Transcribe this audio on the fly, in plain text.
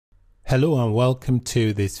Hello and welcome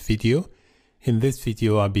to this video. In this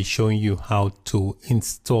video, I'll be showing you how to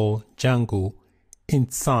install Django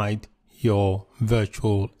inside your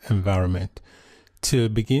virtual environment. To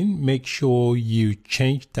begin, make sure you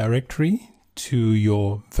change directory to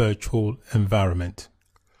your virtual environment.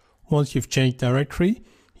 Once you've changed directory,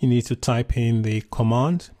 you need to type in the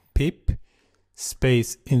command pip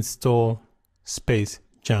space install space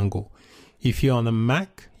Django. If you're on a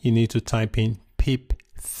Mac, you need to type in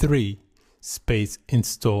pip3 space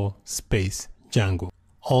install space Django.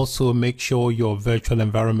 Also, make sure your virtual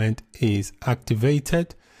environment is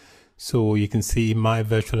activated. So you can see my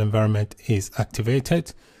virtual environment is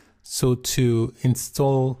activated. So to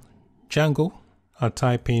install Django, I'll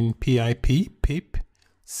type in pip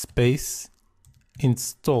space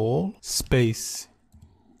install space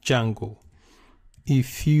Django.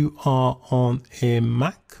 If you are on a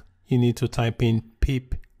Mac, you need to type in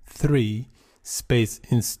pip3 space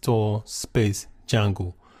install space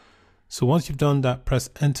Django. So once you've done that, press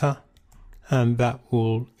enter, and that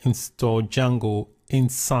will install Django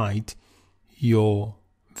inside your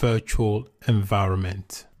virtual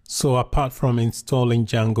environment. So apart from installing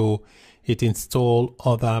Django, it installs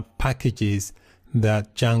other packages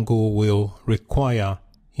that Django will require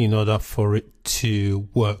in order for it to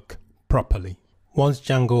work properly. Once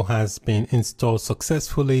Django has been installed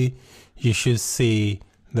successfully, you should see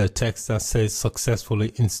the text that says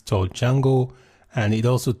successfully installed Django, and it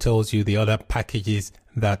also tells you the other packages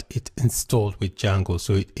that it installed with Django.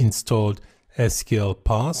 So it installed SQL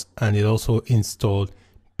parse and it also installed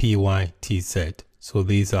pytz. So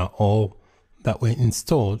these are all that were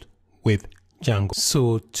installed with Django.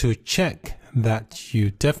 So to check that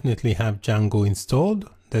you definitely have Django installed,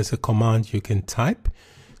 there's a command you can type.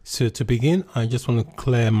 So to begin, I just want to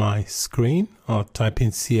clear my screen. I'll type in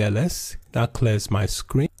CLS. That clears my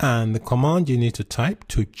screen. And the command you need to type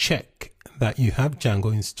to check that you have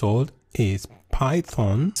Django installed is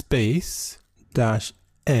python space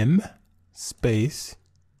 -m space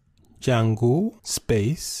Django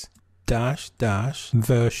space --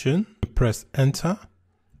 version. Press enter,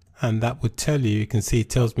 and that would tell you, you can see it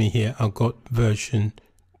tells me here I've got version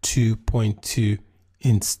 2.2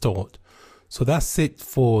 installed. So that's it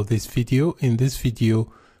for this video. In this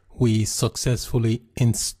video, we successfully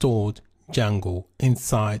installed Django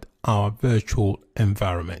inside our virtual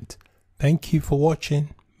environment. Thank you for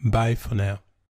watching. Bye for now.